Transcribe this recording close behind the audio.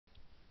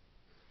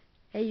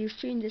Hey, you've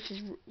seen this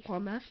is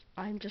Math.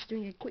 I'm just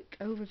doing a quick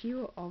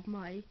overview of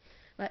my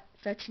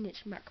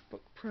 13-inch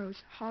MacBook Pro's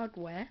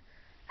hardware,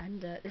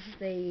 and this is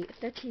the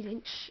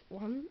 13-inch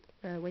one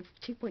with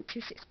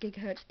 2.26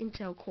 GHz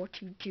Intel Core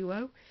 2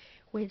 Duo,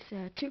 with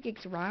 2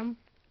 gigs of RAM,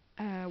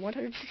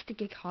 160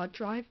 gig hard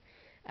drive,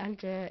 and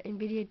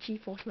NVIDIA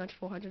GeForce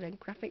 9400 and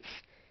graphics,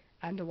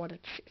 and a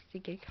 160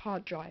 gig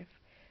hard drive.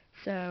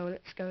 So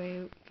let's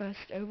go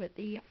first over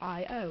the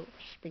I/O.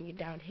 Just bring it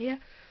down here.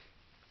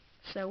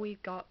 So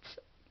we've got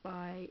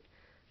a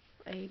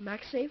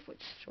MagSafe,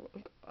 which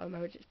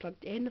is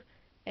plugged in,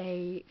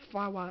 a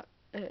Firewire,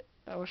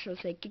 or should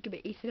I say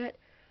Gigabit Ethernet,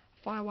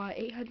 Firewire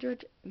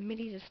 800,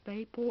 mini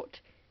display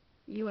port,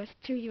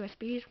 two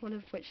USBs, one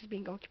of which is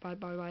being occupied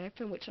by my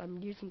iPhone, which I'm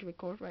using to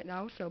record right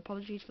now, so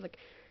apologies for the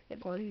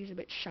quality is a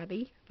bit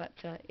shabby, but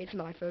it's an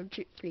iPhone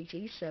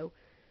 3G, so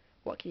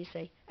what can you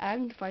say?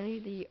 And finally,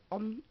 the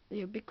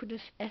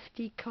ubiquitous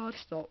SD card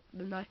slot,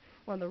 one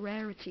of the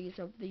rarities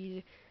of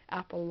the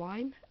Apple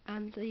line,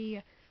 and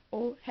the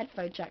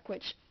headphone jack,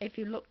 which, if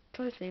you look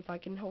closely, if I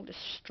can hold this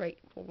straight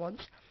for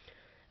once,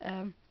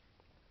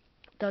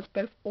 does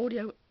both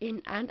audio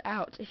in and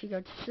out. If you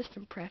go to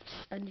System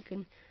Prefs, and you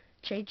can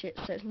change it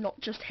so it's not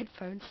just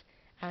headphones.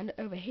 And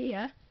over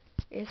here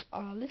is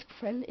our little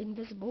friend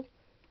invisible,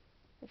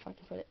 if I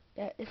can put it.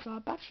 It's our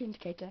battery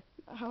indicator.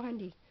 How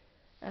handy.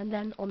 And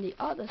then on the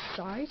other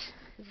side,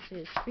 as you see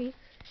the screen,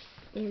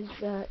 is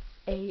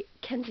a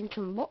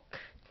Kensington lock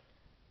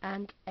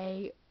and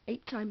a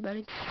 8-time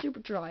burning super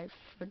drive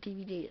for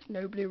DVD. It's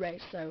no Blu-ray,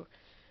 so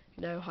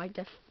no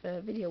high-def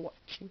video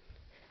watching.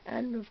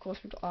 And of course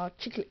we've got our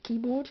chiclet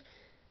keyboard,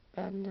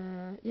 and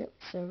yep,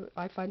 so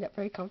I find that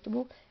very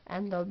comfortable.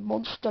 And the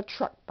monster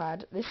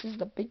trackpad. This is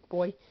the big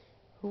boy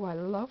who I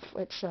love,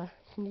 which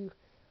can do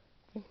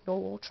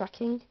normal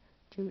tracking,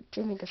 do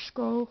 2-finger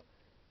scroll,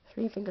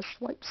 3-finger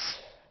swipes,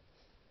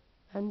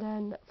 and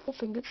then 4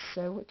 fingers,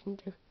 so we can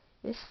do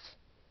this.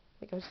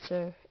 It goes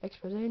to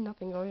expose,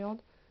 nothing going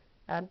on,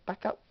 and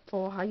back up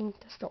for hiding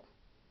desktop.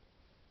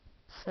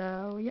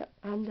 So yeah,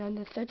 and then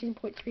the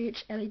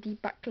 13.3-inch LED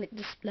backlit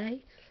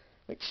display,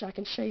 which I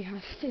can show you how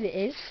thin it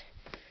is.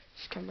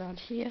 Just come around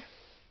here.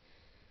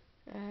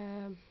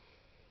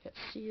 Let's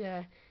see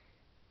there.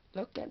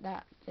 Look at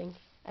that thing.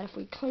 And if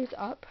we close it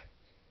up,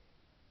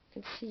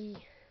 you can see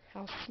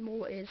how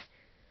small it is,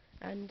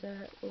 and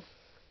we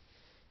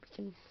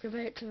can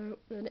compare it to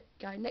the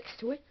guy next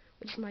to it,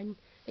 which is my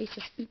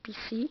Asus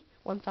EPC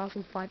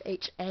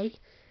 1005HA,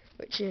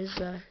 which is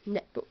a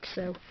netbook.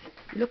 So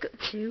you look at the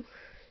two.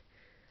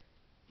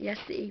 Yes,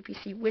 the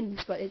EPC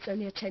wins, but it's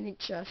only a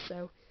 10-incher,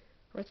 so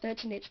for a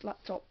 13-inch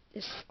laptop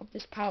of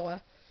this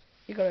power,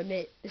 you gotta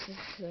admit this is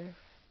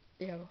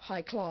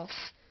high class.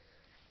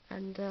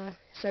 And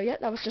so yeah,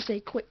 that was just a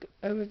quick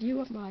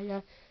overview of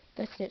my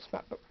 13-inch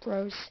MacBook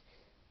Pro's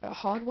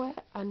hardware,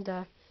 and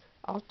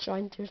I'll try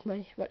and do as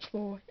much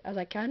more as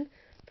I can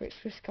for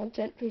exclusive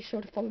content. Please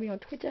sure to follow me on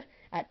Twitter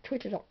at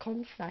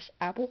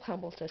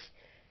twitter.com/AppleHamilton.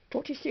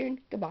 Talk to you soon.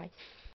 Goodbye.